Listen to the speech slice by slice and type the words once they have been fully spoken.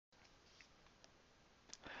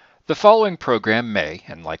The following program may,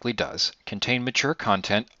 and likely does, contain mature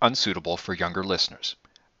content unsuitable for younger listeners,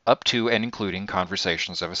 up to and including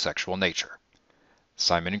conversations of a sexual nature.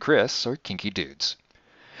 Simon and Chris are kinky dudes.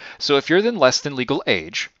 So if you're then less than legal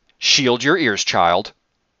age, shield your ears, child.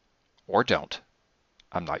 Or don't.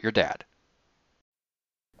 I'm not your dad.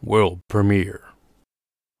 World premiere.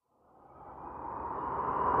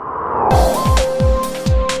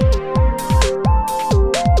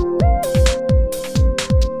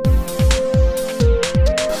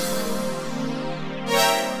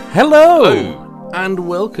 Hello, and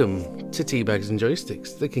welcome to Teabags and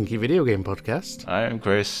Joysticks, the kinky video game podcast. I am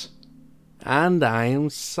Chris. And I am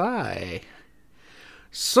Sai.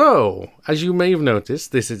 So, as you may have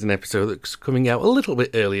noticed, this is an episode that's coming out a little bit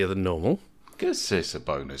earlier than normal. Guess it's a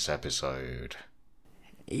bonus episode.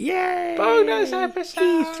 Yay! Bonus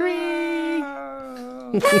episode!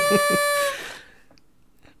 E3!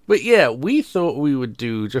 But yeah, we thought we would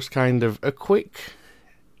do just kind of a quick,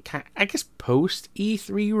 I guess, post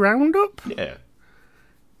E3 roundup. Yeah.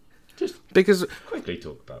 Just Because, quickly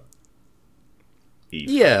talk about E3.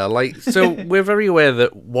 yeah, so we're very aware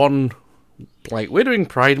that we're doing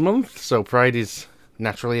Pride Month, so Pride is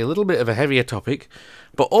naturally a little bit of a heavier topic,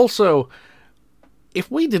 but also, if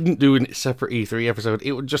we didn't do a separate E3 episode,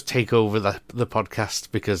 it would just take over the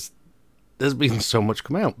podcast, because there's been so much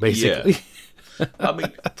come out, basically. Yeah. I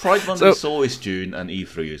mean, Pride Month is always June, and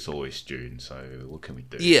E3 is always June, so what can we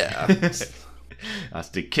do? Yeah. That's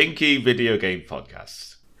the Kinky Video Game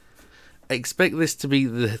Podcast. Expect this to be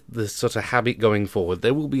the sort of habit going forward.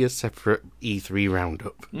 There will be a separate E3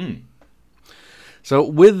 roundup. So,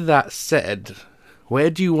 with that said, where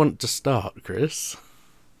do you want to start, Chris?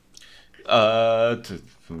 Do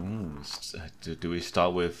we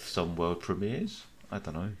start with some world premieres? I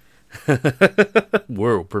don't know.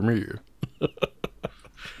 World premiere.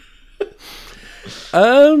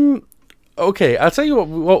 Okay, I'll tell you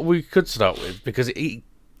what we could start with, because it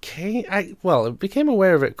became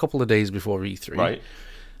aware of it a couple of days before E3. Right.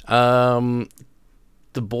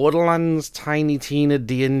 The Borderlands Tiny Tina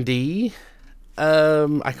D&D.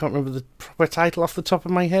 I can't remember the proper title off the top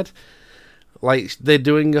of my head. Like, they're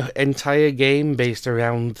doing an entire game based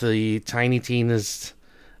around the Tiny Tina's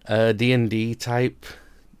D&D type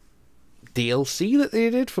DLC that they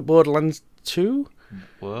did for Borderlands 2.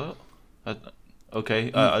 What?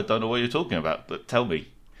 Okay, I don't know what you're talking about, but tell me.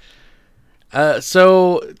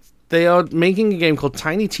 So they are making a game called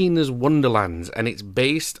Tiny Tina's Wonderlands, and it's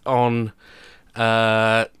based on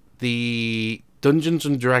the Dungeons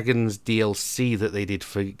and Dragons DLC that they did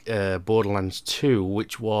for Borderlands 2,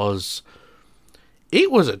 which was... It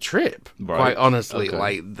was a trip, Right. quite honestly. Okay.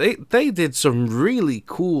 Like, they did some really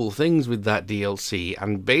cool things with that DLC,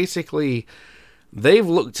 and basically... They've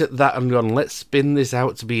looked at that and gone, let's spin this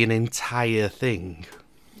out to be an entire thing.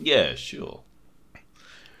 Yeah, sure.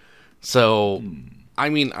 So, I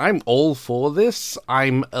mean, I'm all for this.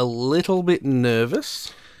 I'm a little bit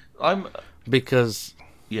nervous because...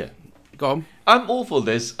 Yeah. Go on. I'm all for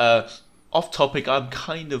this. Off topic, I'm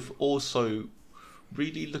kind of also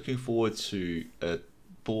really looking forward to a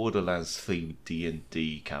Borderlands themed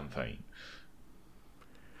D&D campaign.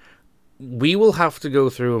 We will have to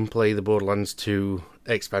go through and play the Borderlands 2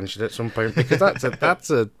 expansion at some point, because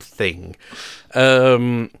that's a thing.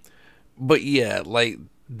 But yeah, like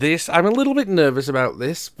this, I'm a little bit nervous about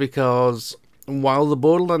this, because while the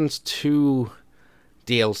Borderlands 2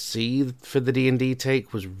 DLC for the D&D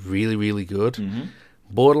take was really, really good,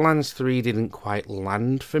 Borderlands 3 didn't quite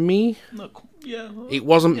land for me. Look, yeah. It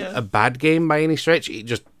wasn't a bad game by any stretch, it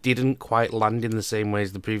just didn't quite land in the same way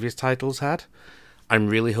as the previous titles had. I'm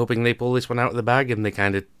really hoping they pull this one out of the bag and they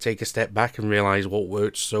kind of take a step back and realise what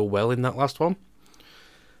worked so well in that last one.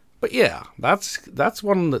 But yeah, that's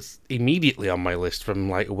one that's immediately on my list from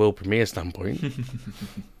like a world premiere standpoint.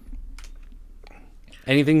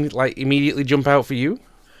 Anything like immediately jump out for you?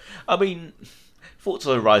 I mean,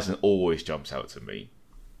 Forza Horizon always jumps out to me.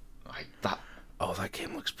 Like that. Oh, that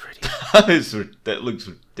game looks pretty. That looks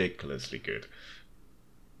ridiculously good.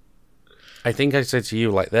 I think I said to you,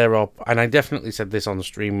 like, there are, and I definitely said this on the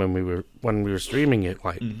stream when we were streaming it,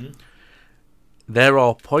 like, there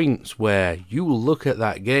are points where you look at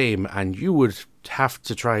that game and you would have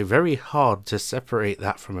to try very hard to separate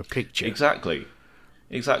that from a picture. Exactly.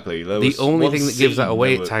 The only thing that gives that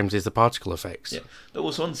away at times is the particle effects. Yeah, there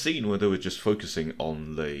was one scene where they were just focusing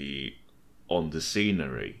on the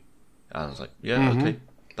scenery, and I was like, yeah, okay,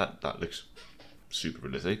 that looks super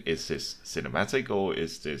realistic. Is this cinematic or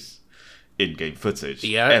is this in-game footage?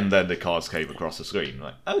 Yeah. And then the cars came across the screen.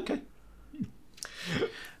 Like, okay.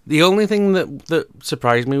 The only thing that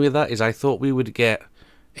surprised me with that is I thought we would get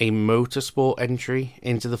a motorsport entry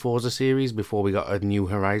into the Forza series before we got a New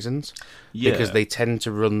Horizons. Yeah, Because they tend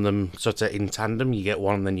to run them sort of in tandem. You get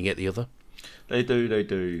one and then you get the other. they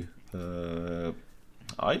do.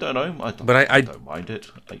 I don't know. But I don't mind it.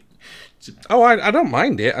 I don't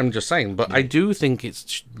mind it. I'm just saying. But I do think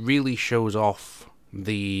it really shows off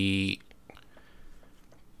the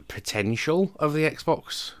potential of the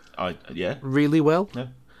Xbox Yeah. really well. Yeah.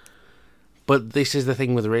 But this is the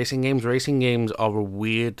thing with racing games. Racing games are a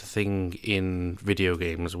weird thing in video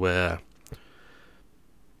games where,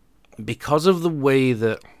 because of the way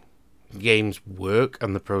that games work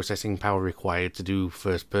and the processing power required to do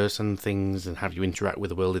first-person things and have you interact with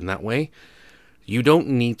the world in that way, you don't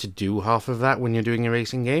need to do half of that when you're doing a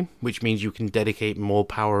racing game, which means you can dedicate more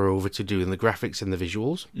power over to doing the graphics and the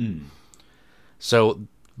visuals. So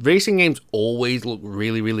racing games always look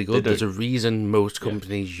really, really good. There's a reason most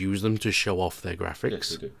companies use them to show off their graphics. Yes,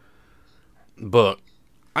 they do. But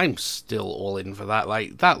I'm still all in for that.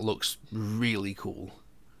 Like, that looks really cool.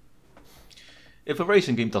 If a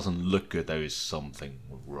racing game doesn't look good, there is something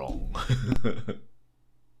wrong.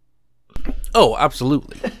 Oh,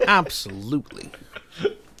 absolutely. Absolutely.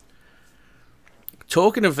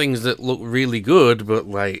 Talking of things that look really good, but,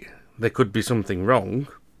 like, there could be something wrong.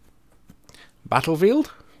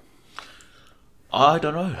 Battlefield? I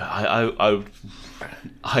don't know.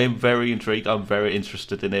 I am very intrigued. I'm very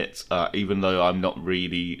interested in it, even though I'm not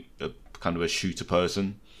really kind of a shooter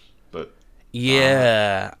person. But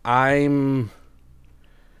Yeah, I'm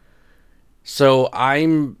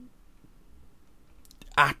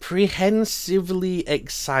apprehensively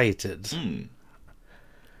excited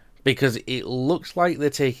because it looks like they're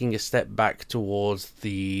taking a step back towards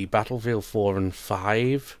the Battlefield 4 and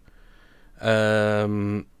 5.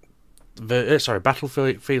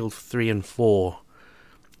 Battlefield 3 and 4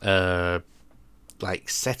 like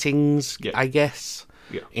settings, I guess.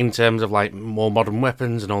 Yeah. In terms of like more modern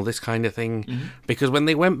weapons and all this kind of thing. Because when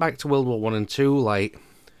they went back to World War 1 and 2, like,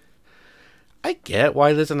 I get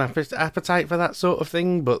why there's an appetite for that sort of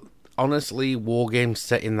thing, but honestly, war games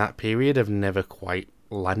set in that period have never quite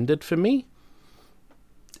landed for me.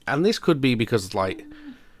 And this could be because, like,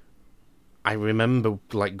 I remember,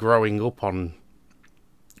 like, growing up on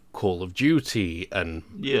Call of Duty and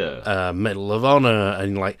Medal of Honor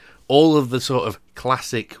and, like, all of the sort of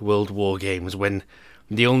classic World War games when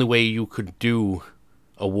the only way you could do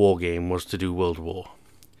a war game was to do World War.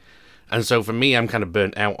 And so for me, I'm kind of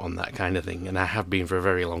burnt out on that kind of thing, and I have been for a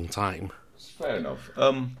very long time. fair enough.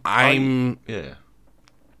 I'm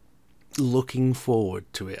looking forward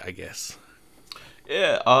to it, I guess.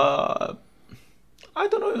 Yeah. I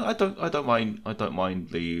don't know. I don't mind. I don't mind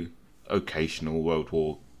the occasional World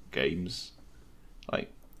War games.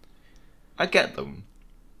 Like, I get them.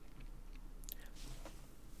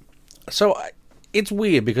 So it's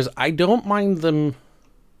weird because I don't mind them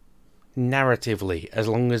narratively as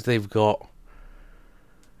long as they've got,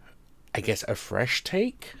 I guess, a fresh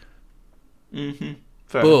take. Fair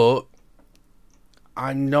But enough.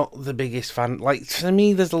 I'm not the biggest fan. Like, to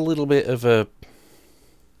me, there's a little bit of a...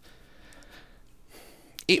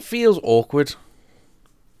 It feels awkward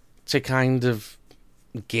to kind of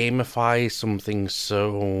gamify something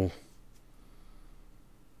so...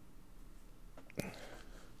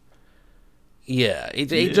 Yeah,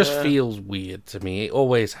 it just feels weird to me. It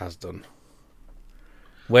always has done.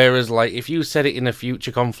 Whereas, like, if you set it in a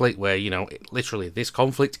future conflict where, you know, literally, this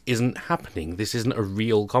conflict isn't happening, this isn't a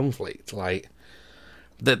real conflict, like,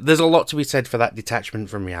 there's a lot to be said for that detachment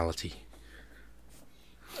from reality.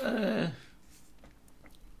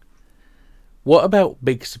 What about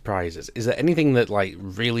big surprises? Is there anything that, like,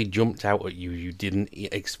 really jumped out at you didn't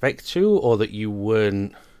expect to, or that you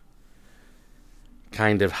weren't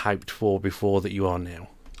kind of hyped for before that you are now?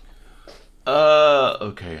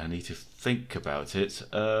 Okay, I need to think about it.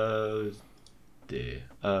 Dear.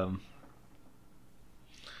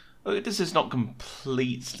 This is not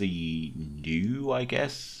completely new, I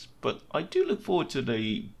guess, but I do look forward to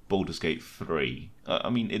the Baldur's Gate 3. I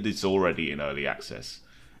mean, it is already in early access.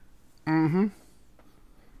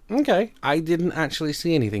 Okay, I didn't actually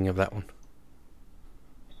see anything of that one.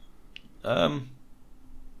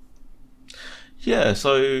 Yeah,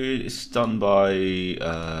 so it's done by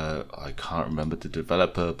I can't remember the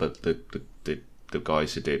developer, but the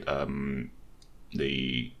guys who did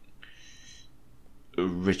the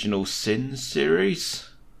original Sin series.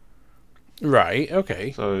 Right,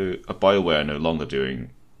 okay. So BioWare are no longer doing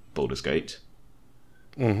Baldur's Gate,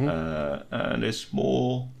 and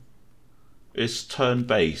it's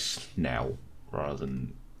turn-based now rather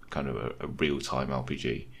than kind of a real-time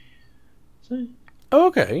RPG. So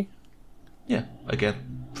Okay. Yeah,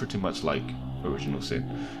 again, pretty much like Original Sin.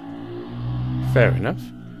 Fair enough.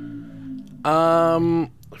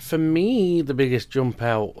 For me, the biggest jump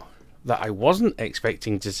out that I wasn't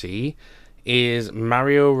expecting to see is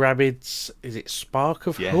Mario Rabbids. Is it Spark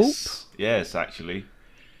of Hope? Yes, actually.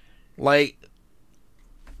 Like,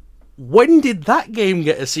 when did that game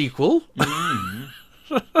get a sequel?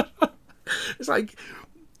 It's like,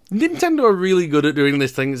 Nintendo are really good at doing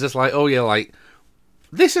this thing. It's just like, oh yeah, like,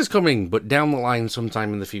 this is coming, but down the line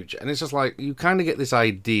sometime in the future. And it's just like, you kind of get this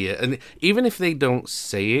idea. And even if they don't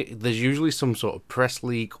say it, there's usually some sort of press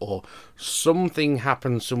leak or something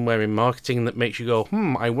happens somewhere in marketing that makes you go,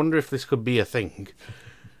 I wonder if this could be a thing.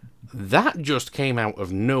 That just came out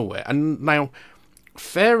of nowhere. And now,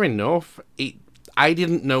 fair enough, I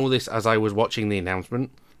didn't know this as I was watching the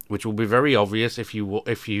announcement, which will be very obvious if you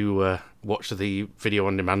watch the video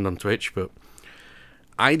on demand on Twitch, but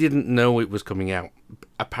I didn't know it was coming out.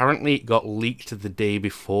 Apparently it got leaked the day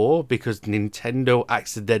before because Nintendo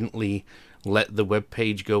accidentally let the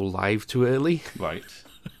webpage go live too early. Right.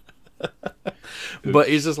 But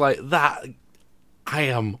it's just like that. I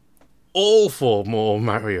am all for more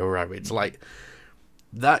Mario Rabbids. Like,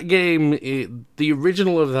 that game, the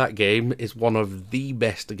original of that game is one of the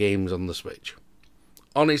best games on the Switch.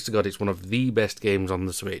 Honest to God, it's one of the best games on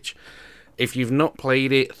the Switch. If you've not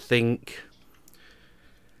played it, think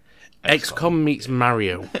XCOM meets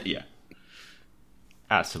Mario. Yeah.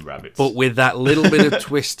 Add some rabbits. But with that little bit of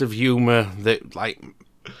twist of humour that, like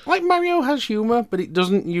Mario has humour, but it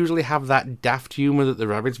doesn't usually have that daft humour that the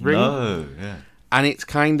rabbits bring. No, yeah. And it's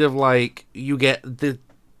kind of like you get the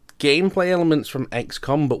gameplay elements from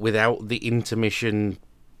XCOM, but without the intermission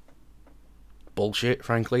bullshit,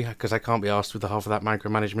 frankly, because I can't be arsed with the half of that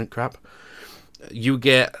micromanagement crap. You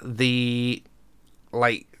get the,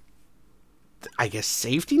 like, I guess,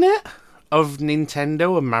 safety net of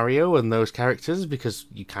Nintendo and Mario and those characters, because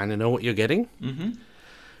you kind of know what you're getting. Mm-hmm.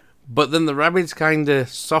 But then the Rabbids kind of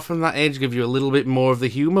soften that edge, give you a little bit more of the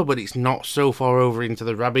humour, but it's not so far over into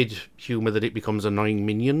the Rabbid humour that it becomes annoying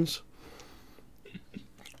minions.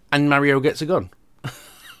 And Mario gets a gun.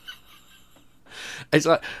 It's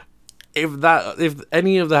like, if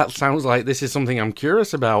any of that sounds like this is something I'm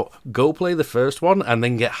curious about, go play the first one and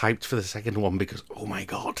then get hyped for the second one, because, oh my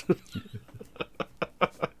god.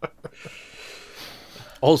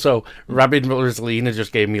 Also, Rabid Rosalina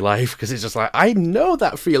just gave me life, because it's just like, I know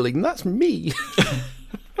that feeling, that's me.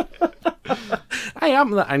 I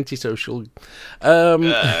am that antisocial.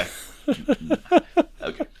 Okay.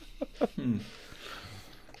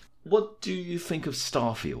 What do you think of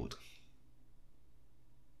Starfield?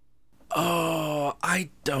 Oh,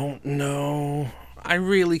 I don't know. I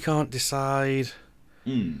really can't decide.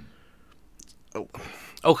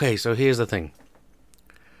 Okay, so here's the thing.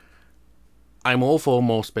 I'm all for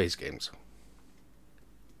more space games.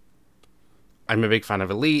 I'm a big fan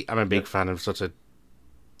of Elite. I'm a big fan of sort of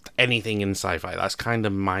anything in sci-fi. That's kind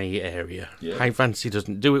of my area. Yeah. High Fantasy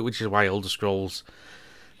doesn't do it, which is why Elder Scrolls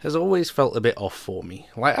has always felt a bit off for me.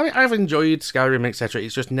 Like, I mean, I've enjoyed Skyrim, etc.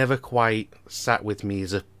 It's just never quite sat with me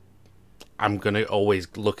as a... I'm going to always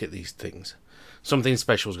look at these things. Something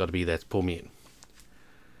special's got to be there to pull me in.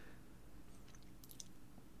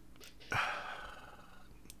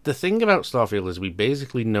 The thing about Starfield is we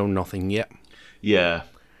basically know nothing yet. Yeah.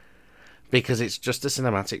 Because it's just a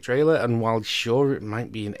cinematic trailer, and while sure it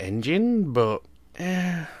might be an engine, but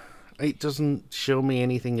it doesn't show me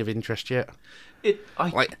anything of interest yet.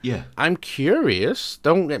 I'm curious,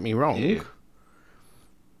 don't get me wrong. Yeah.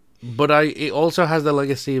 But it also has the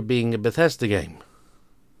legacy of being a Bethesda game.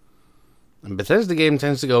 And Bethesda game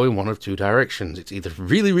tends to go in one of two directions. It's either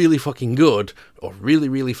really, really fucking good, or really,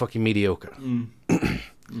 really fucking mediocre.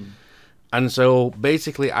 And so,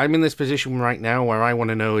 basically, I'm in this position right now where I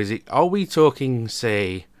want to know, are we talking,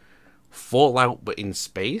 say, Fallout but in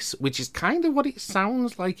space? Which is kind of what it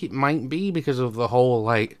sounds like it might be, because of the whole,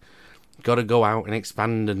 like, gotta go out and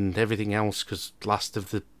expand and everything else, because last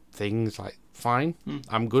of the things, like, fine.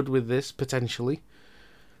 I'm good with this, potentially.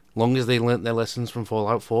 Long as they learnt their lessons from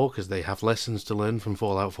Fallout 4, because they have lessons to learn from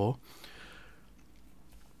Fallout 4.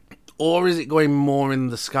 Or is it going more in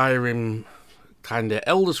the Skyrim kind of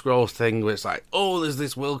Elder Scrolls thing, where it's like, oh, there's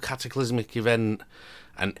this world cataclysmic event,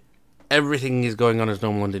 and everything is going on as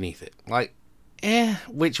normal underneath it. Like,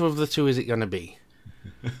 which of the two is it going to be?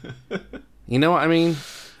 You know what I mean?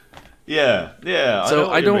 Yeah. So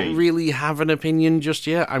I don't really have an opinion just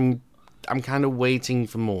yet. I'm kind of waiting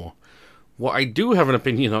for more. What I do have an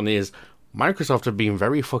opinion on is Microsoft have been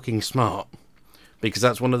very fucking smart, because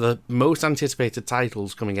that's one of the most anticipated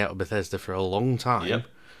titles coming out of Bethesda for a long time. Yep.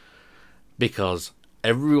 Because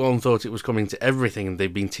Everyone thought it was coming to everything, and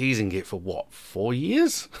they've been teasing it for, what, 4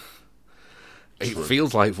 years? It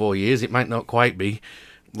feels like 4 years. It might not quite be.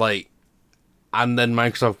 And then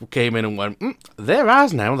Microsoft came in and went, they're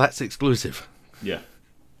ours now, that's exclusive. Yeah.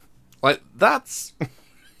 That's,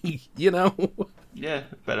 you know. Yeah,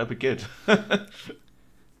 better be good.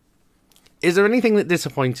 Is there anything that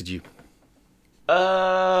disappointed you?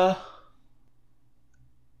 I'm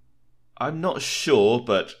not sure,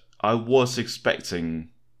 but I was expecting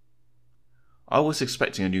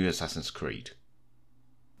a new Assassin's Creed.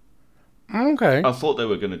 Okay. I thought they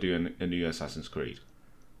were going to do a new Assassin's Creed.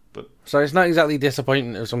 But So it's not exactly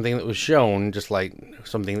disappointing of something that was shown, just like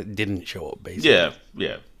something that didn't show up, basically.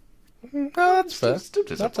 yeah. Oh, that's fair. Still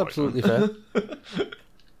That's disappointing. absolutely fair.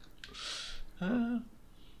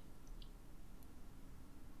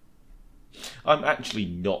 I'm actually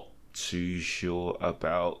not too sure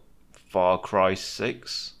about Far Cry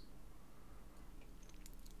 6.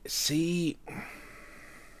 See,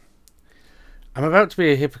 I'm about to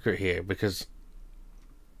be a hypocrite here because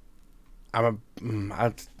I'll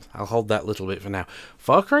hold that little bit for now.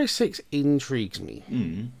 Far Cry 6 intrigues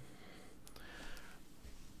me.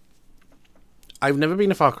 I've never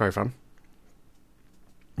been a Far Cry fan.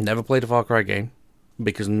 Never played a Far Cry game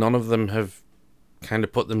because none of them have kind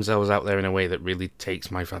of put themselves out there in a way that really takes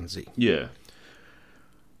my fancy. Yeah.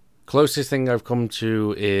 Closest thing I've come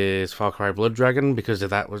to is Far Cry Blood Dragon because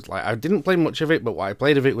that was I didn't play much of it, but what I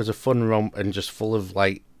played of it was a fun romp and just full of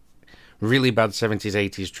really bad 70s,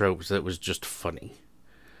 80s tropes that was just funny.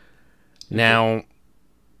 Now,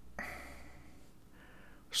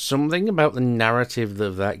 something about the narrative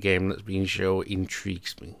of that game that's being shown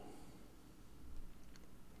intrigues me.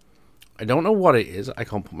 I don't know what it is. I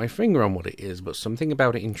can't put my finger on what it is, but something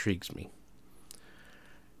about it intrigues me.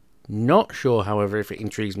 Not sure, however, if it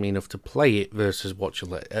intrigues me enough to play it versus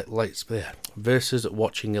watching a let's play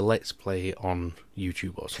on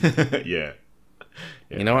YouTube or something. Yeah.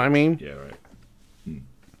 You know what I mean? Yeah, right.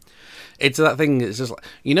 It's that thing. It's just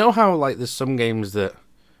you know how there's some games that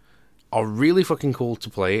are really fucking cool to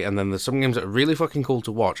play, and then there's some games that are really fucking cool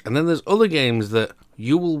to watch, and then there's other games that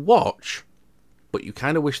you will watch, but you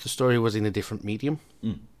kind of wish the story was in a different medium.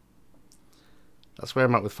 That's where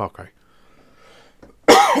I'm at with Far Cry.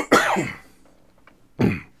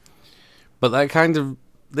 But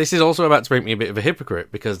this is also about to make me a bit of a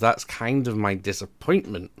hypocrite because that's kind of my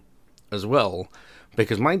disappointment as well.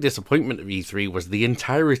 Because my disappointment of E3 was the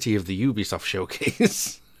entirety of the Ubisoft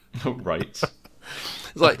showcase. Right. It's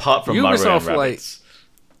Apart from Mario and Rabbids.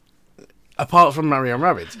 Apart from Mario and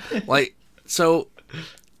Rabbids. So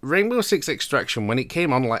Rainbow Six Extraction, when it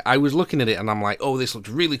came on, I was looking at it and I'm like, oh, this looks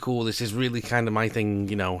really cool. This is really kind of my thing,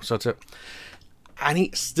 sort of. And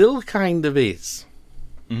it still kind of is.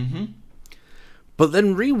 Mm-hmm. But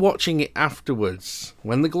then rewatching it afterwards,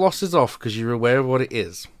 when the gloss is off because you're aware of what it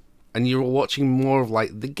is, and you're watching more of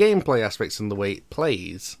the gameplay aspects and the way it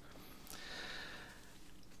plays,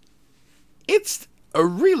 it's a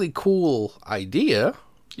really cool idea.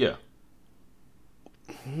 Yeah.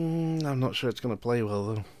 I'm not sure it's going to play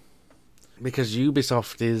well, though. Because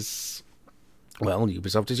Ubisoft is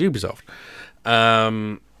Ubisoft.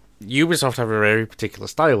 Ubisoft have a very particular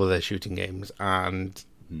style with their shooting games, and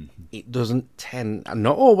it doesn't tend...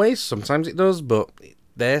 Not always, sometimes it does, but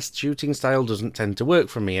their shooting style doesn't tend to work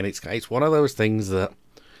for me, and it's one of those things that...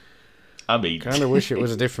 I mean... kind of wish it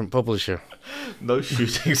was a different publisher. No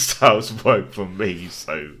shooting styles work for me,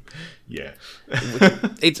 so... Yeah.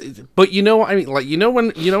 But you know what I mean?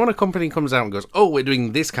 When a company comes out and goes, oh, we're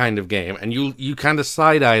doing this kind of game, and you kind of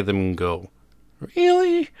side-eye them and go,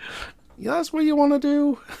 really? That's what you want to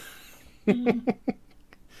do?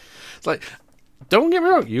 It's don't get me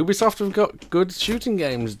wrong, Ubisoft have got good shooting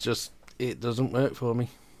games, just it doesn't work for me.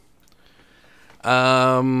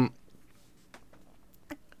 And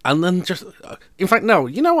then in fact, no,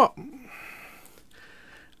 you know what?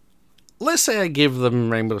 Let's say I give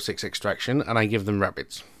them Rainbow Six Extraction and I give them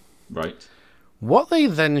Rabbids. Right. What they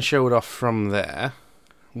then showed off from there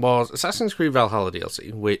was Assassin's Creed Valhalla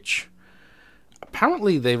DLC, which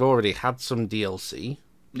apparently they've already had some DLC.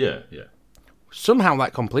 Yeah. Somehow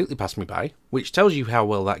that completely passed me by, which tells you how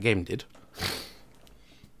well that game did.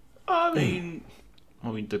 I mean,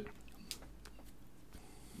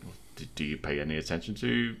 do you pay any attention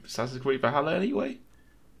to Assassin's Creed Valhalla anyway?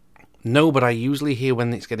 No, but I usually hear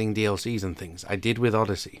when it's getting DLCs and things. I did with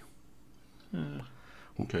Odyssey.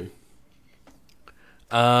 Okay.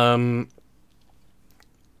 Far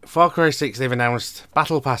Cry 6, they've announced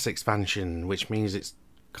Battle Pass expansion, which means it's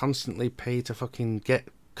constantly pay to fucking get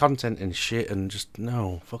content and shit, and just,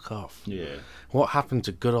 no, fuck off. Yeah. What happened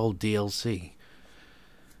to good old DLC?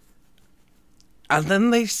 And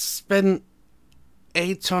then they spent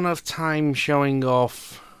a ton of time showing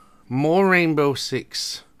off more Rainbow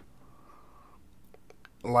Six,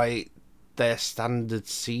 like their standard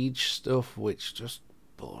Siege stuff, which just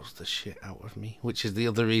bores the shit out of me. Which is the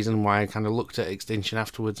other reason why I kind of looked at Extinction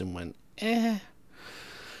afterwards and went, eh.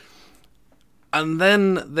 And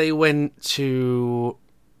then they went to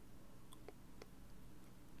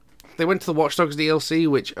the Watch Dogs DLC,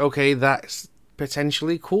 which, okay, that's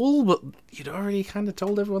potentially cool, but you'd already kind of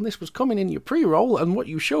told everyone this was coming in your pre-roll, and what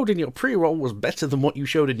you showed in your pre-roll was better than what you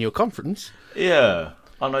showed in your conference. Yeah,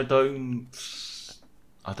 and I don't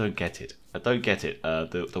get it. I don't get it.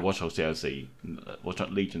 The Watch Dogs DLC, Watch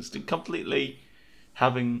Dogs Legions, completely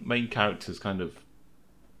having main characters kind of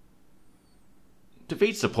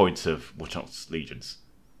defeats the point of Watch Dogs Legions.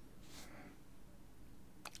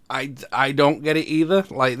 I don't get it either.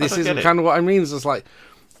 Like, this isn't kind of what I mean. It's just like,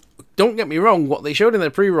 don't get me wrong, what they showed in their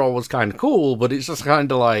pre-roll was kind of cool, but it's just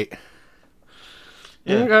kind of like,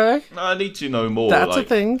 yeah. Okay, I need to know more. That's a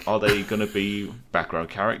thing. Are they going to be background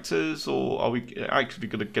characters, or are we actually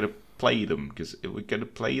going to get to play them? Because if we're going to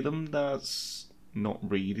play them, that's not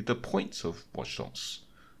really the point of Watch Dogs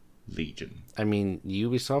Legion. I mean,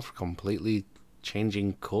 Ubisoft completely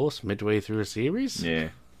changing course midway through a series? Yeah.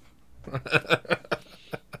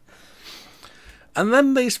 And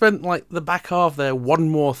then they spent, like, the back half there, one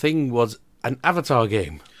more thing was an Avatar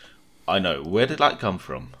game. I know. Where did that come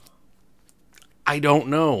from? I don't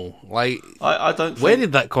know. Like, I don't think... Where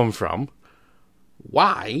did that come from?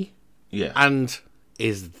 Why? Yeah. And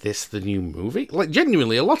is this the new movie? Like,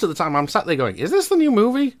 genuinely, a lot of the time I'm sat there going, is this the new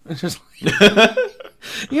movie? It's just like...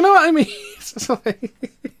 You know what I mean? It's just like,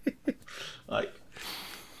 I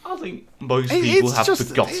think most people have just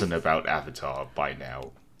forgotten about Avatar by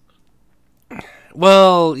now.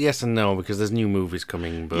 Well, yes and no, because there's new movies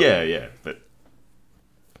coming. But Yeah, but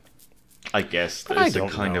I guess there's a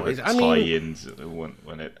kind of a tie-in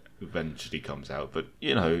when it eventually comes out. But,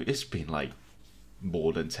 you know, it's been like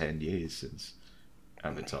more than 10 years since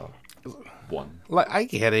Avatar 1. Like, I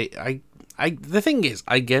get it. The thing is,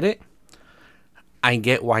 I get it. I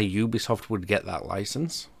get why Ubisoft would get that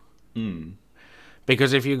license.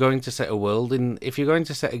 Because if you're going to set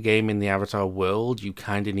a game in the Avatar world, you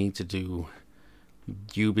kind of need to do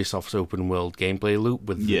Ubisoft's open world gameplay loop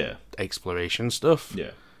with exploration stuff.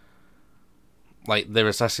 Yeah. Like their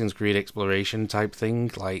Assassin's Creed exploration type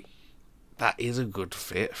thing, like that is a good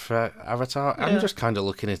fit for Avatar. Yeah. I'm just kind of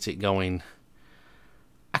looking at it going,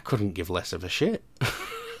 I couldn't give less of a shit.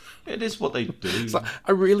 It is what they do. It's like,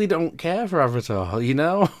 I really don't care for Avatar, you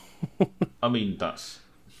know? I mean, that's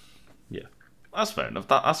fair enough.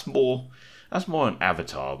 That's more an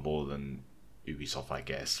Avatar more than Ubisoft, I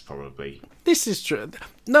guess, probably. This is true.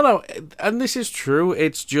 No, and this is true.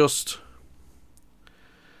 It's just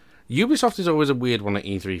Ubisoft is always a weird one at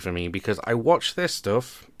E3 for me because I watch their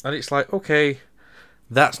stuff and it's like, okay,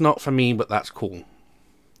 that's not for me, but that's cool.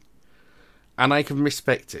 And I can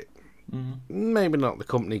respect it. Mm-hmm. Maybe not the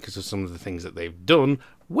company because of some of the things that they've done,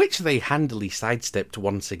 which they handily sidestepped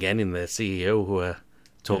once again in their CEO who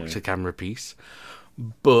talk to camera piece.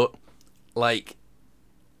 But, like,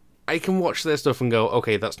 I can watch their stuff and go,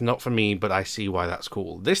 okay, that's not for me, but I see why that's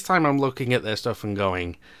cool. This time I'm looking at their stuff and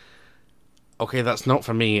going, okay, that's not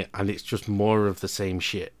for me, and it's just more of the same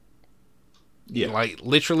shit. Yeah. Like,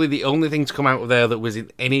 literally the only thing to come out of there that was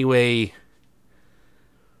in any way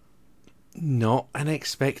not an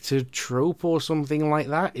expected trope or something like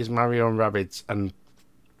that is Mario and Rabbids, and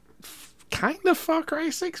kind of Far Cry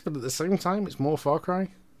 6, but at the same time, it's more Far Cry.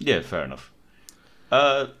 Yeah, fair enough.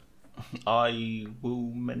 I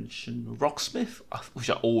will mention Rocksmith, which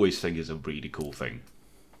I always think is a really cool thing.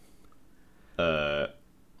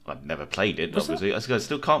 I've never played it, obviously. I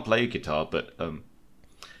still can't play a guitar, but...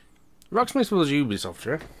 Rocksmith was Ubisoft,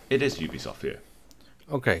 yeah? It is Ubisoft, yeah.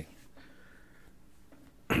 Okay.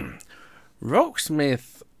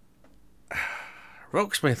 Rocksmith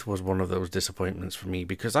was one of those disappointments for me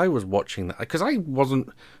because I was watching that because I wasn't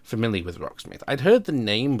familiar with Rocksmith. I'd heard the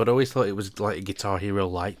name, but always thought it was like a Guitar Hero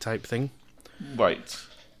Light type thing. Right.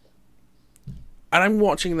 And I'm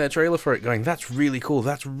watching their trailer for it going, that's really cool.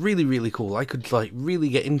 That's really, really cool. I could like really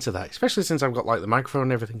get into that, especially since I've got like the microphone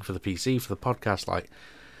and everything for the PC, for the podcast. Like,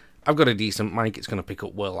 I've got a decent mic. It's going to pick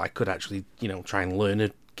up well. I could actually, try and learn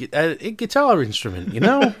a guitar instrument,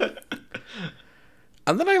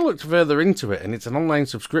 And then I looked further into it, and it's an online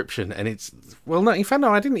subscription, and it's... Well, no, in fact,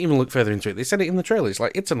 no, I didn't even look further into it. They said it in the trailer. It's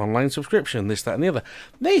like, it's an online subscription, this, that, and the other.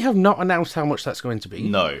 They have not announced how much that's going to be.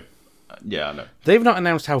 No. Yeah, I know. They've not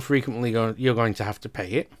announced how frequently you're going to have to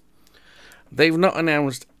pay it. They've not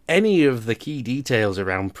announced any of the key details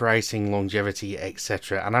around pricing, longevity,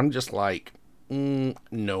 etc. And I'm just like,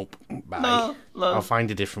 Nope. Bye. No. I'll find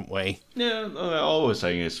a different way. Yeah, all I was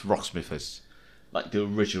saying is Rocksmith is like the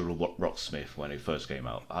original Rocksmith when it first came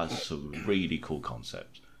out. That's a really cool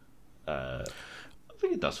concept. I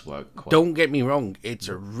think it does work quite. Don't get me wrong, it's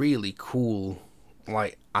a really cool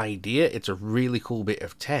idea. It's a really cool bit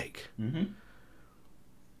of tech. Mm-hmm.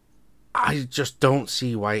 I just don't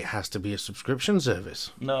see why it has to be a subscription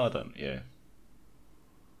service. No, I don't. Yeah.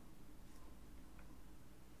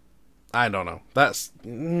 I don't know. That's.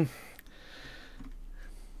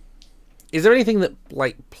 Is there anything that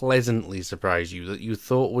pleasantly surprised you that you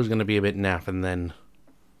thought was going to be a bit naff and then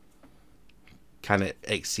kind of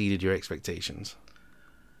exceeded your expectations?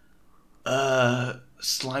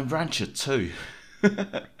 Slime Rancher 2.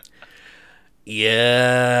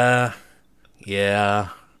 Yeah.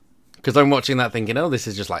 Because I'm watching that thinking, oh, this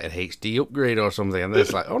is just like an HD upgrade or something, and then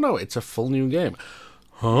it's like, oh no, it's a full new game.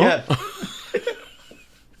 Huh? Yeah.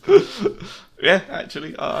 Yeah,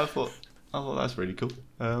 actually, I thought that's really cool.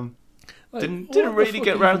 Didn't really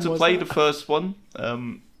get around to play the first one,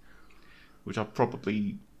 which I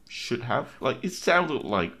probably should have. It sounded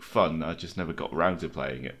like fun. I just never got around to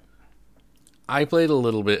playing it. I played a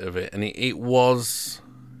little bit of it, and it was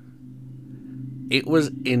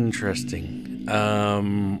interesting.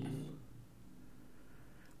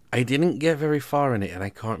 I didn't get very far in it, and I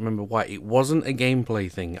can't remember why. It wasn't a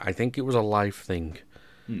gameplay thing. I think it was a life thing.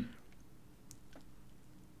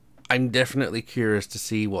 I'm definitely curious to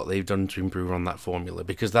see what they've done to improve on that formula,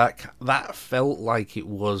 because that felt like it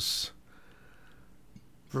was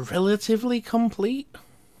relatively complete.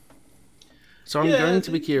 So I'm going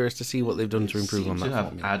to be curious to see what they've done to improve on that formula.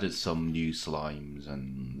 formula. Have added some new slimes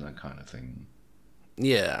and that kind of thing.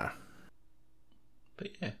 Yeah.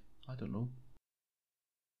 But yeah, I don't know.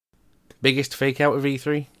 Biggest fake out of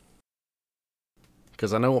E3?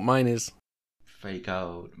 Because I know what mine is. Fake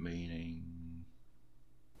out meaning...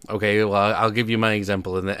 Okay, well, I'll give you my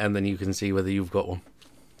example, and then you can see whether you've got one.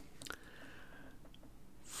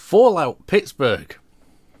 Fallout Pittsburgh.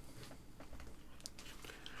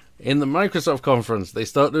 In the Microsoft conference, they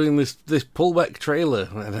start doing this pullback trailer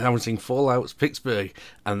announcing Fallout's Pittsburgh,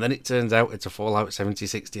 and then it turns out it's a Fallout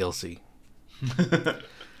 76 DLC.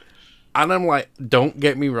 And I'm like, don't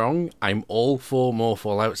get me wrong, I'm all for more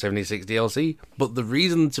Fallout 76 DLC, but the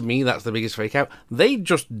reason to me that's the biggest fake out, they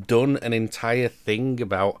just done an entire thing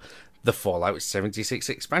about the Fallout 76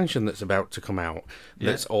 expansion that's about to come out. Yeah.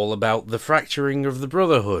 That's all about the fracturing of the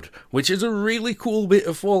Brotherhood, which is a really cool bit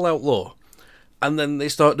of Fallout lore. And then they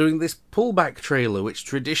start doing this pullback trailer, which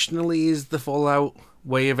traditionally is the Fallout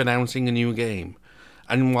way of announcing a new game.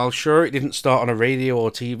 And while sure it didn't start on a radio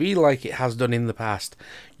or TV like it has done in the past,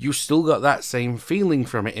 you still got that same feeling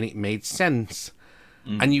from it, and it made sense.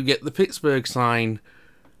 And you get the Pittsburgh sign,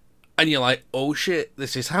 and you're like, oh shit,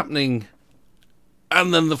 this is happening.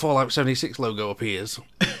 And then the Fallout 76 logo appears.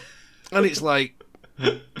 And it's like,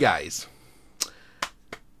 guys.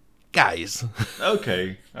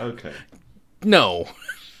 Okay. No.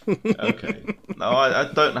 Okay. No,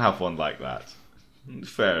 I don't have one like that.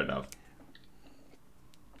 Fair enough.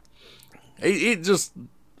 It just...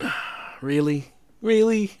 Really?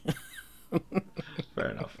 Fair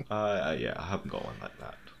enough. Yeah, I haven't got one like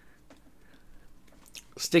that.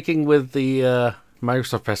 Sticking with the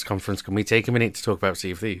Microsoft press conference, can we take a minute to talk about Sea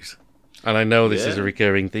of Thieves? And I know this is a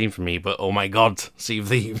recurring theme for me, but oh my god, Sea of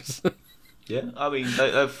Thieves. Yeah, I mean,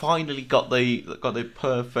 they've finally got the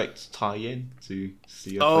perfect tie-in to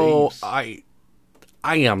Sea of Thieves. I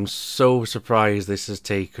am so surprised this has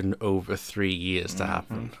taken over 3 years to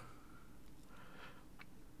happen.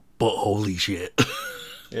 But holy shit.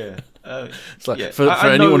 Yeah. It's like, for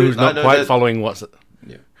anyone who's not quite following what's...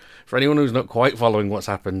 Yeah. For anyone who's not quite following what's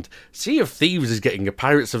happened, Sea of Thieves is getting a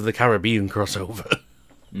Pirates of the Caribbean crossover.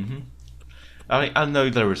 I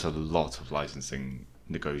know there is a lot of licensing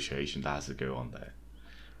negotiation that has to go on there.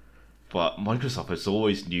 But Microsoft has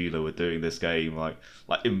always knew they were doing this game. Like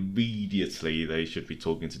immediately they should be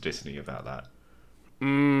talking to Disney about that.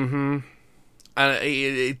 And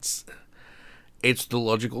it's the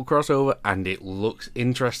logical crossover, and it looks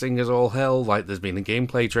interesting as all hell. Like, there's been a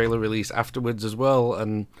gameplay trailer release afterwards as well,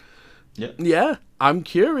 and yeah, I'm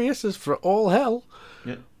curious as for all hell.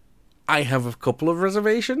 Yeah. I have a couple of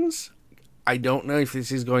reservations. I don't know if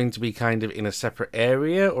this is going to be kind of in a separate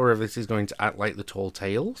area, or if this is going to act like the Tall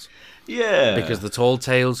Tales. Yeah. Because the Tall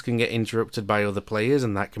Tales can get interrupted by other players,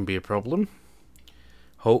 and that can be a problem.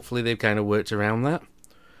 Hopefully they've kind of worked around that.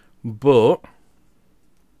 But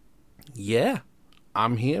yeah,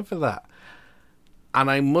 I'm here for that. And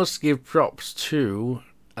I must give props to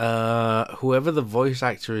whoever the voice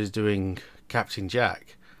actor is doing Captain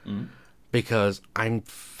Jack. Because I'm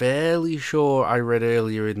fairly sure I read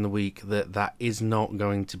earlier in the week that that is not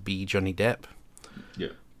going to be Johnny Depp. Yeah.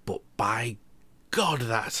 But by God,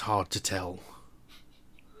 that's hard to tell.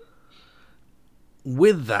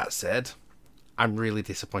 With that said, I'm really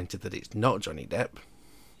disappointed that it's not Johnny Depp.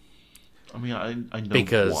 I mean, I know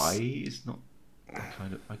Because- why it's not.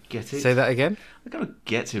 I get it. Say that again? I kind of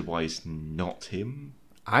get it why it's not him.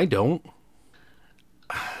 I don't.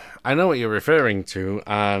 I know what you're referring to,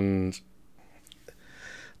 and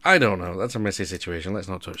I don't know. That's a messy situation. Let's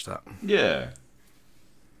not touch that. Yeah.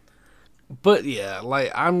 But yeah,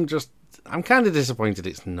 like, I'm kind of disappointed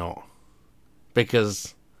it's not.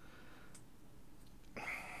 Because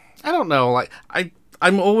I don't know, like,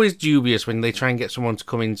 I'm always dubious when they try and get someone to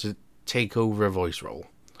come in to take over a voice role.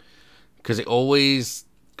 Because it always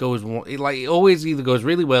goes, it always either goes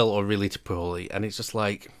really well or really poorly. And it's just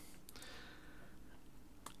like,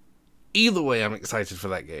 either way, I'm excited for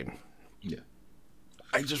that game. Yeah.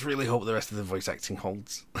 I just really hope the rest of the voice acting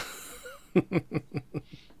holds. You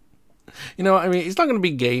know what I mean? It's not going to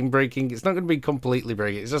be game breaking. It's not going to be completely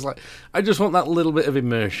breaking. It's just like, I just want that little bit of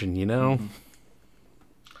immersion, you know?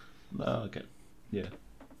 No, okay. Yeah.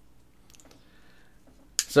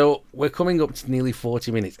 So, we're coming up to nearly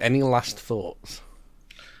 40 minutes. Any last thoughts?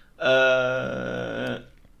 Because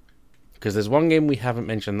there's one game we haven't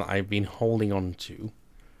mentioned that I've been holding on to.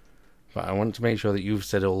 But I want to make sure that you've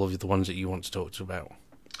said all of the ones that you want to talk to about.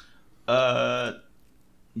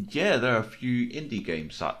 Yeah, there are a few indie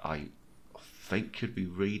games that I think could be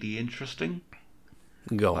really interesting.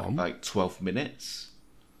 Go on. Like 12 minutes.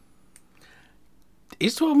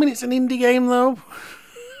 Is 12 minutes an indie game, though?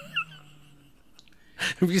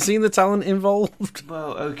 Have you seen the talent involved?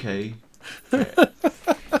 Well, okay.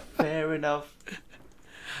 Fair enough.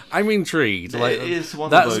 I'm intrigued. Like, It is one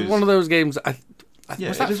of that's those- one of those games. Yeah,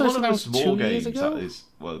 was that it is first one of those announced small 2 years games ago? that is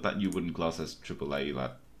that you wouldn't class as AAA.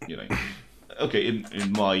 That okay,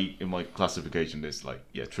 in my classification, it's like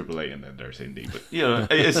AAA, and then there's indie. But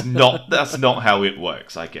it's not. That's not how it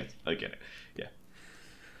works. I get it. Yeah.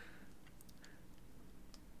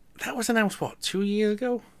 That was announced, what, 2 years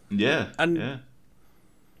ago? Yeah. And- yeah.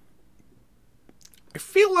 I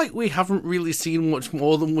feel like we haven't really seen much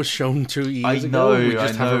more than was shown 2 years I ago. know, We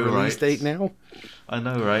just I have a know, release right? date now. I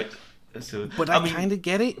know, right? So, But I mean, kind of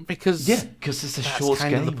get it, because because it's a that's short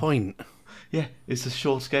kind game. of the point. Yeah, it's a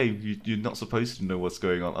short game. You're not supposed to know what's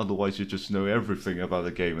going on. Otherwise, you just know everything about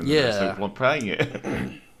the game, and there's no Yeah. point playing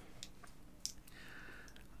it.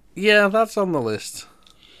 Yeah, that's on the list.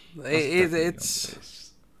 Definitely on It's...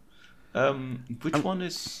 this.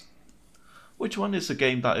 Which one is a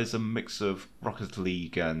game that is a mix of Rocket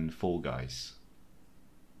League and Fall Guys?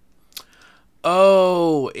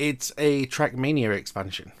 Oh, it's a Trackmania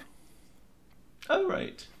expansion. Oh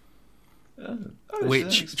right. It's an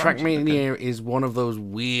Which expansion, okay. Trackmania is one of those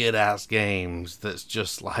weird ass games that's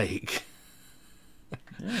just like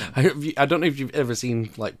I don't know if you've ever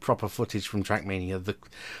seen like proper footage from Trackmania.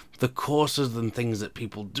 The courses and things that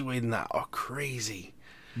people do in that are crazy.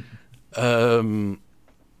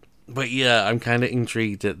 But yeah, I'm kind of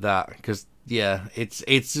intrigued at that because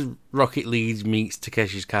it's Rocket League meets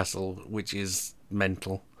Takeshi's Castle, which is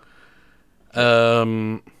mental.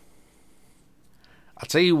 I'll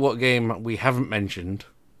tell you what game we haven't mentioned.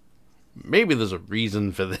 Maybe there's a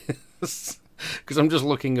reason for this. Because I'm just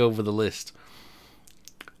looking over the list.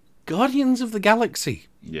 Guardians of the Galaxy.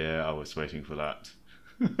 Yeah, I was waiting for that.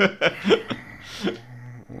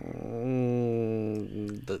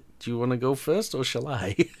 Do you want to go first or shall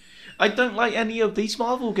I? I don't like any of these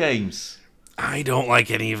Marvel games. I don't like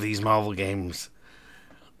any of these Marvel games.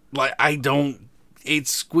 Like, I don't...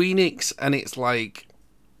 It's Squeenix, and it's like...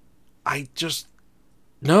 I just...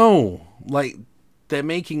 No. Like, they're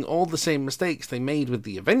making all the same mistakes they made with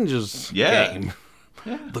the Avengers game.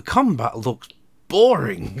 Yeah. The combat looks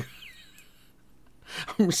boring.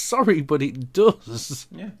 I'm sorry, but it does.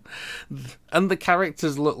 Yeah. And the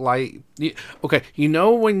characters look like... Okay, you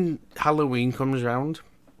know when Halloween comes around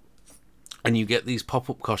and you get these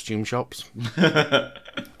pop-up costume shops?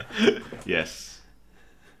 Yes.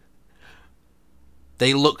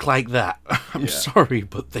 They look like that. I'm Yeah. sorry,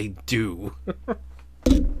 but they do.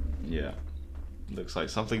 Yeah. Looks like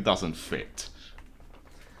something doesn't fit.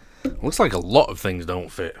 Looks like a lot of things don't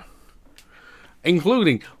fit.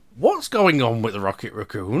 Including, what's going on with the Rocket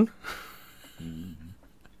Raccoon?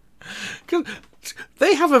 'Cause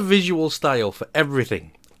they have a visual style for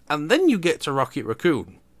everything. And then you get to Rocket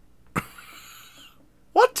Raccoon.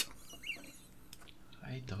 What?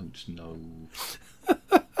 I don't know.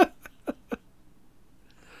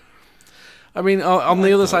 I mean, on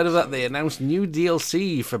the other side of that, they announced new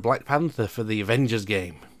DLC for Black Panther for the Avengers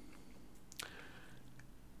game.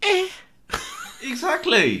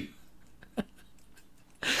 Exactly.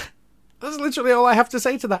 That's literally all I have to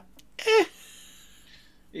say to that.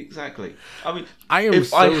 Exactly. I mean, I am if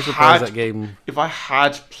so I surprised had- that game. If I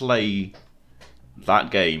had played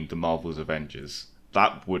that game, The Marvel's Avengers,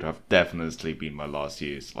 that would have definitely been my last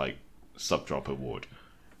year's like sub-drop award.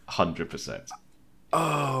 100%.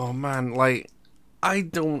 Oh man, like I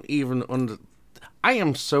don't even under. I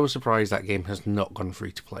am so surprised that game has not gone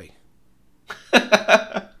free to play.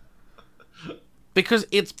 Because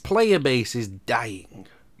its player base is dying,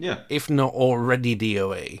 Yeah. if not already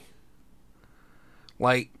DOA.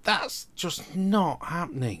 Like, that's just not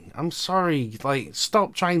happening. I'm sorry. Like,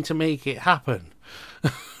 stop trying to make it happen.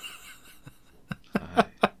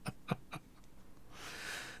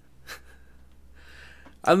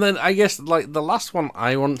 And then I guess, like, the last one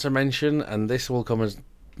I want to mention, and this will come as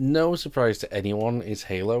no surprise to anyone, is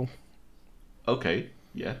Halo. Okay.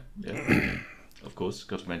 Yeah. Yeah. Of course,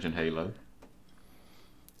 got to mention Halo.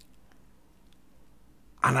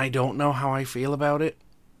 And I don't know how I feel about it.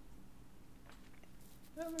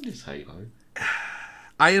 It is Halo.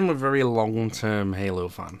 I am a very long-term Halo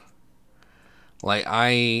fan. Like,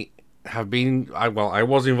 I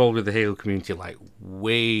was involved with the Halo community, like,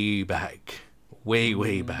 way back.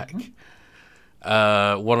 Way back.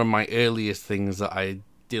 One of my earliest things that I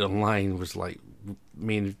did online was, like,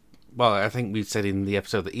 I think we said in the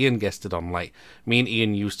episode that Ian guested on, like, me and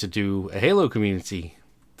Ian used to do a Halo community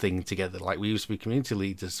thing together. Like, we used to be community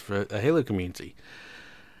leaders for a Halo community.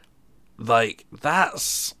 Like,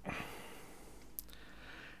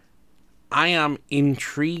 I am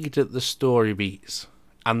intrigued at the story beats,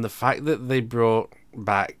 and the fact that they brought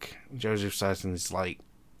back Joseph Staten is like,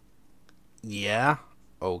 yeah,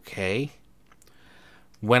 okay.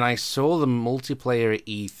 When I saw the multiplayer at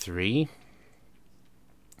E3,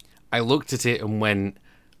 I looked at it and went,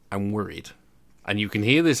 I'm worried. And you can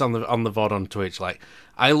hear this on the VOD on Twitch. Like,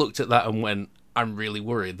 I looked at that and went, I'm really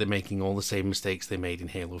worried they're making all the same mistakes they made in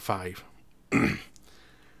Halo 5.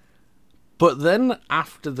 But then,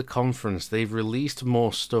 after the conference, they've released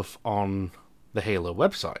more stuff on the Halo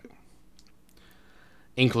website.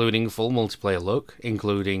 Including full multiplayer look,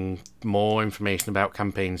 including more information about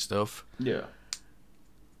campaign stuff. Yeah.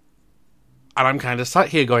 And I'm kind of sat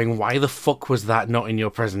here going, why the fuck was that not in your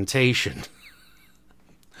presentation?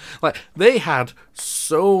 Like, they had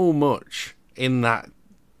so much in that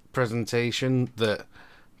presentation that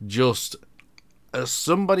just, as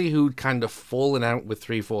somebody who'd kind of fallen out with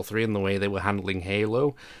 343 in the way they were handling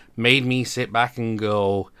Halo, made me sit back and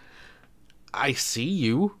go, I see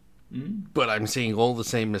you, but I'm seeing all the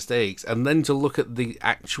same mistakes. And then to look at the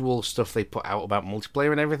actual stuff they put out about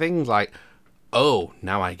multiplayer and everything, like, oh,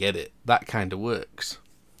 now I get it. That kind of works.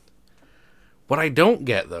 What I don't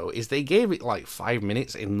get, though, is they gave it like 5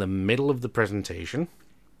 minutes in the middle of the presentation.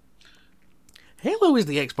 Halo is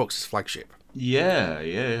the Xbox's flagship. Yeah.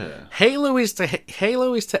 Halo is to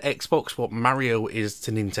Xbox what Mario is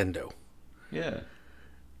to Nintendo. Yeah.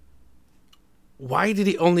 Why did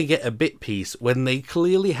it only get a bit piece when they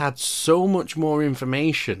clearly had so much more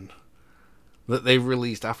information that they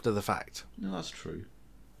released after the fact? No, that's true.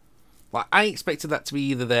 Like, I expected that to be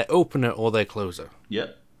either their opener or their closer.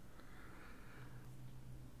 Yep.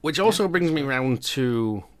 Which also brings me round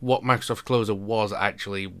to what Microsoft's closer was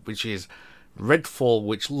actually, which is Redfall,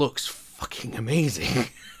 which looks fucking amazing.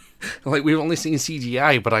 Like, we've only seen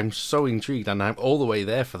CGI, but I'm so intrigued, and I'm all the way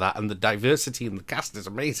there for that, and the diversity in the cast is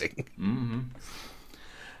amazing. Mm-hmm.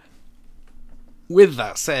 With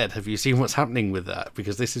that said, have you seen what's happening with that?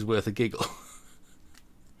 Because this is worth a giggle.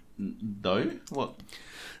 No? What?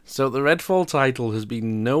 So the Redfall title has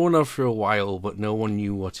been known of for a while, but no one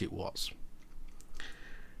knew what it was.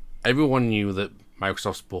 Everyone knew that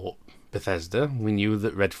Microsoft bought Bethesda. We knew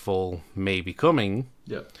that Redfall may be coming.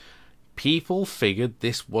 Yeah. People figured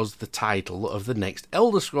this was the title of the next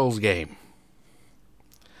Elder Scrolls game.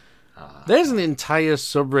 There's an entire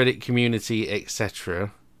subreddit community,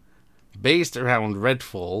 etc., based around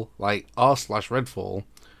Redfall, like r/Redfall,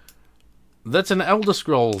 that's an Elder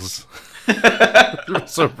Scrolls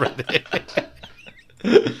subreddit.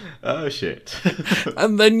 Oh shit.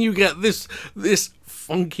 And then you get this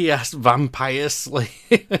funky ass vampire slayer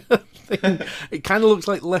thing. It kind of looks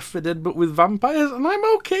like Left 4 Dead but with vampires, and I'm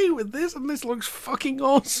okay with this, and this looks fucking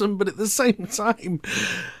awesome, but at the same time,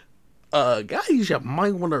 guys, you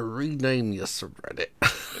might want to rename your subreddit.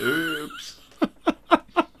 Oops.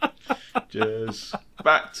 Just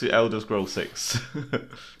back to Elder Scrolls 6.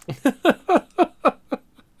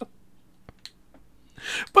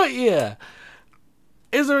 But yeah,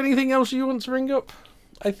 is there anything else you want to bring up?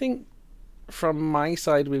 I think from my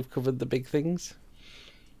side we've covered the big things.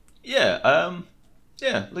 Yeah,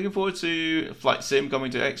 Yeah, looking forward to Flight Sim coming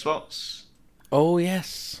to Xbox. Oh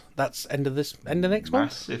yes, that's end of next month.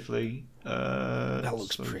 Massively. That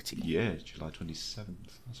looks pretty. Yeah, July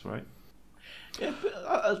 27th. That's right. Yeah,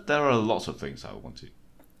 but there are lots of things I want to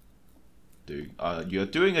do. You're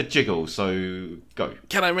doing a jiggle, so go.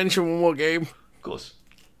 Can I mention one more game? Of course.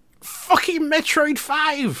 Fucking Metroid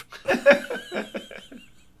 5!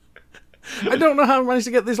 I don't know how I managed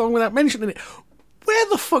to get this long without mentioning it. Where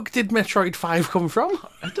the fuck did Metroid 5 come from?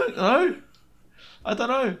 I don't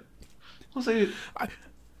know. What's it?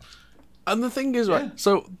 And the thing is, right,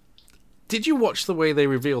 so, did you watch the way they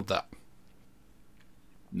revealed that?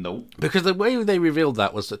 No. Because the way they revealed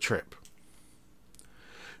that was the trip.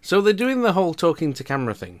 So they're doing the whole talking to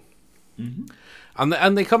camera thing. Mm-hmm.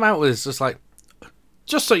 And they come out with this just like,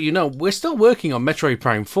 just so you know, we're still working on Metroid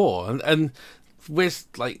Prime 4, and we're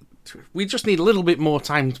like, we just need a little bit more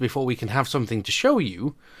time before we can have something to show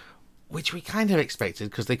you, which we kind of expected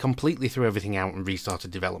because they completely threw everything out and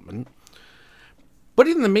restarted development. But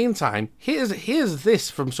in the meantime, here's this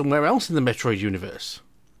from somewhere else in the Metroid universe.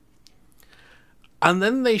 And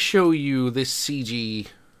then they show you this CG,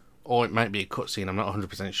 or it might be a cutscene, I'm not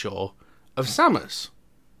 100% sure, of Samus.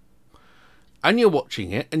 And you're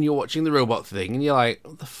watching it, and you're watching the robot thing, and you're like,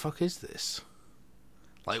 what the fuck is this?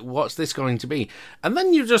 Like, what's this going to be? And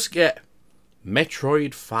then you just get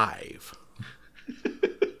Metroid 5.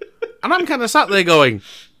 And I'm kind of sat there going,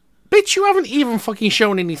 bitch, you haven't even fucking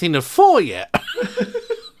shown anything of 4 yet.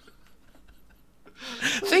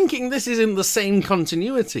 Thinking this is in the same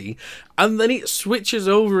continuity, and then it switches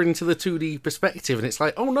over into the 2D perspective, and it's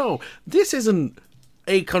like, oh no, this isn't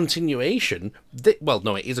a continuation. Well,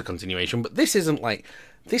 no, it is a continuation, but this isn't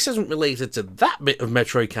related to that bit of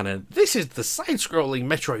Metroid canon. This is the side-scrolling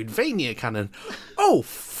Metroidvania canon. Oh,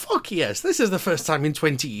 fuck yes, this is the first time in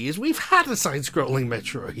 20 years we've had a side-scrolling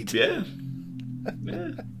Metroid. Yeah.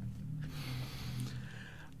 Yeah.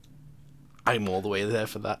 I'm all the way there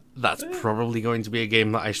for that. That's probably going to be a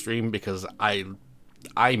game that I stream because I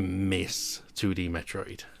miss 2D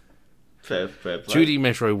Metroid. Fair play. 2D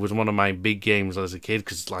Metroid was one of my big games as a kid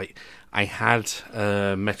because, like, I had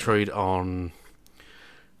Metroid on.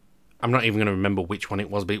 I'm not even going to remember which one it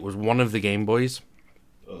was, but it was one of the Game Boys,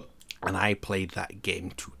 and I played that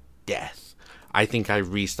game to death. I think I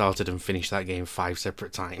restarted and finished that game 5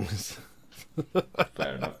 separate times.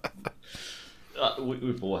 Fair enough.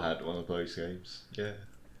 We've all had one of those games. Yeah.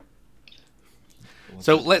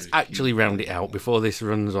 So let's actually round it out before this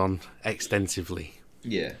runs on extensively.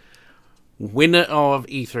 Yeah. Winner of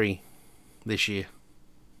E3 this year.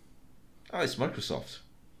 Oh, it's Microsoft.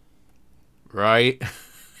 Right?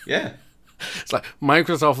 Yeah. It's like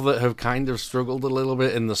Microsoft that have kind of struggled a little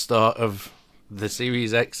bit in the start of the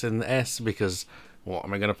Series X and S because what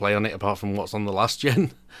am I going to play on it apart from what's on the last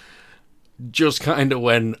gen? Just kind of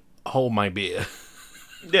went, hold my beer.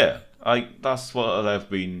 Yeah, that's what they've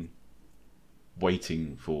been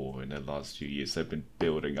waiting for in the last few years. They've been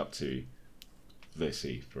building up to this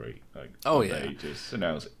E3. They just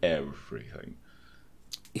announced everything.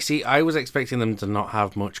 You see, I was expecting them to not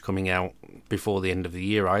have much coming out before the end of the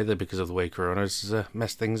year either because of the way Corona's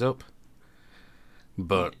messed things up.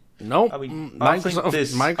 But no, I mean,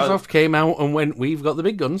 Microsoft came out and went, we've got the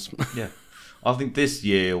big guns. Yeah. I think this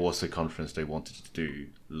year was the conference they wanted to do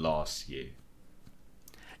last year.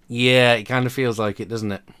 Yeah, it kind of feels like it,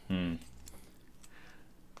 doesn't it?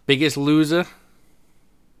 Biggest loser?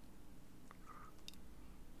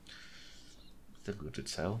 Difficult to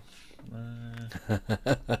tell.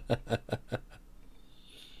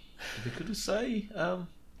 Difficult to say.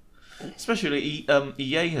 Especially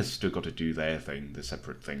EA has still got to do their thing, the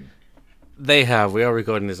separate thing. They have. We are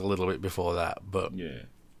recording this a little bit before that, but yeah.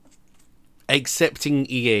 Accepting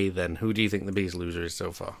EA, then, who do you think the biggest loser is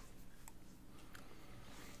so far?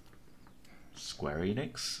 Square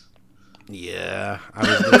Enix. Yeah, I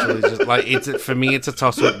was literally just like, for me, it's a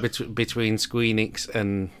toss-up between Squeenix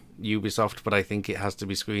and Ubisoft, but I think it has to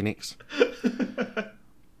be Squeenix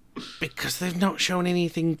because they've not shown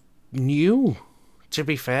anything new. To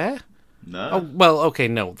be fair, no. Oh, well, okay,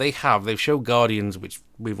 no, they have. They've shown Guardians, which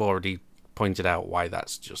we've already pointed out why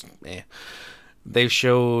that's just They've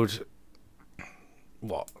showed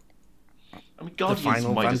what? I mean, Guardians the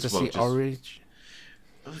Final might Fantasy as well just, Origin.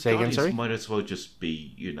 Say Guardians again, sorry. Might as well just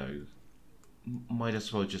be, might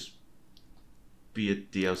as well just be a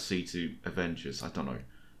DLC to Avengers. I don't know.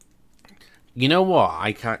 You know what?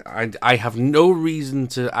 I have no reason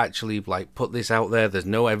to actually put this out there. There's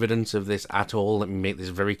no evidence of this at all. Let me make this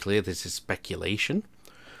very clear. This is speculation.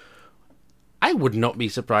 I would not be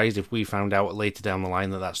surprised if we found out later down the line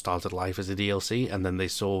that started life as a DLC, and then they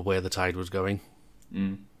saw where the tide was going.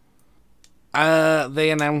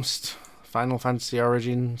 They announced Final Fantasy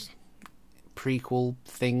Origins prequel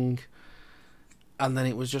thing, and then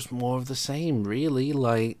it was just more of the same, really.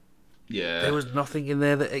 Like, Yeah. there was nothing in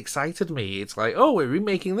there that excited me. It's like, oh, we're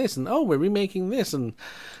remaking this, and oh, we're remaking this, and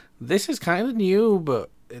this is kind of new, but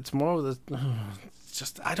it's more of the... It's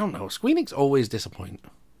just, I don't know. Squeenix always disappoint.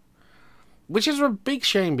 Which is a big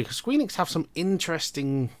shame, because Squeenix have some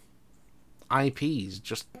interesting IPs,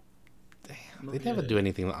 just... They never do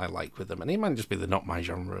anything that I like with them, and it might just be the not my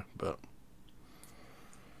genre, but...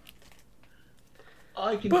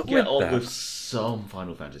 I can But get with on that- with some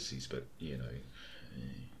Final Fantasies, but, you know...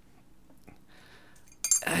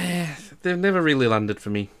 They've never really landed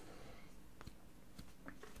for me.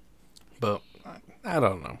 But, I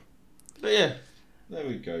don't know. But yeah, there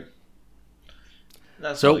we go.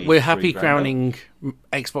 That's So our we're E3 happy roundup. crowning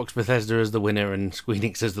Xbox Bethesda as the winner and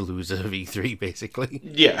Squeenix as the loser of E3, basically.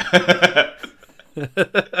 Yeah.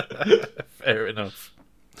 Fair enough.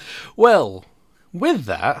 Well, with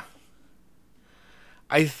that,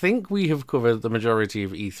 I think we have covered the majority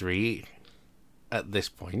of E3 at this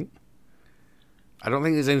point. I don't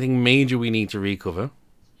think there's anything major we need to recover.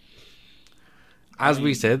 As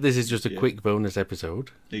we said, this is just a quick bonus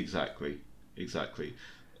episode. Exactly.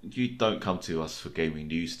 You don't come to us for gaming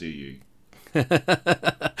news, do you?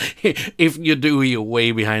 If you do, you're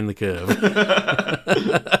way behind the curve.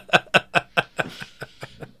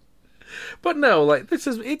 But no, like,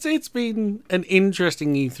 it's been an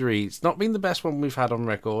interesting E3. It's not been the best one we've had on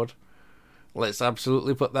record. Let's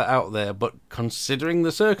absolutely put that out there. But considering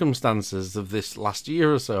the circumstances of this last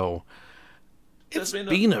year or so, it's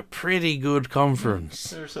been a pretty good conference.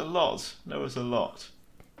 There was a lot.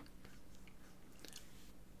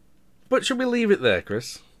 But should we leave it there,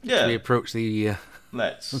 Chris? Yeah. As we approach the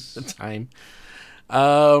Let's. time.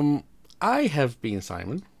 I have been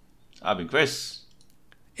Simon. I've been Chris.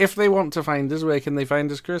 If they want to find us, where can they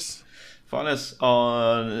find us, Chris? Find us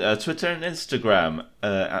on Twitter and Instagram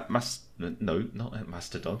at No, not at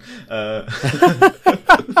Mastodon.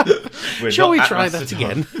 Shall we try that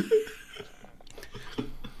again?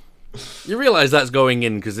 You realise that's going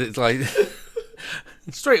in because it's like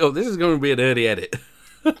straight up. This is going to be an early edit.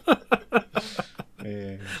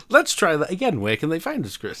 Let's try that again. Where can they find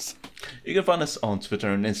us, Chris? You can find us on Twitter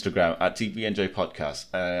and Instagram at TBNJ Podcast,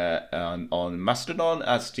 and on Mastodon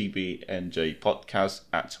at TBNJ Podcast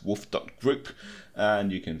at wolf.group,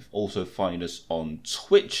 and you can also find us on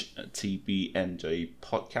Twitch at TBNJ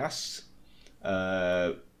Podcast.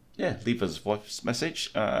 Leave us a voice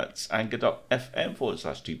message at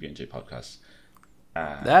anchor.fm/TBNJ Podcast.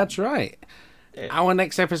 That's right. Yeah. Our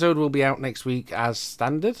next episode will be out next week as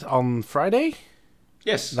standard on Friday.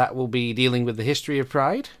 Yes. That will be dealing with the history of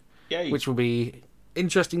Pride, Yay. which will be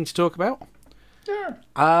interesting to talk about. Yeah.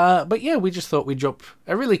 But yeah, we just thought we'd drop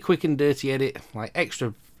a really quick and dirty edit, like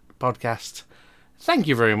extra podcast. Thank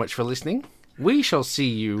you very much for listening. We shall see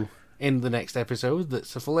you in the next episode.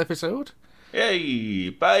 That's a full episode. Yay.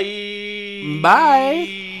 Bye. Bye.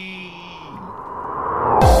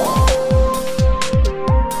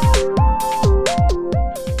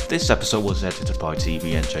 This episode was edited by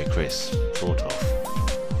TBNJ Chris, sort of.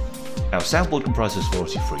 Our soundboard comprises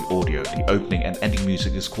royalty-free audio. The opening and ending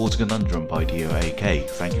music is Quarter Conundrum by DOAK.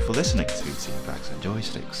 Thank you for listening to Team Facts and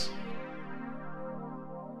Joysticks.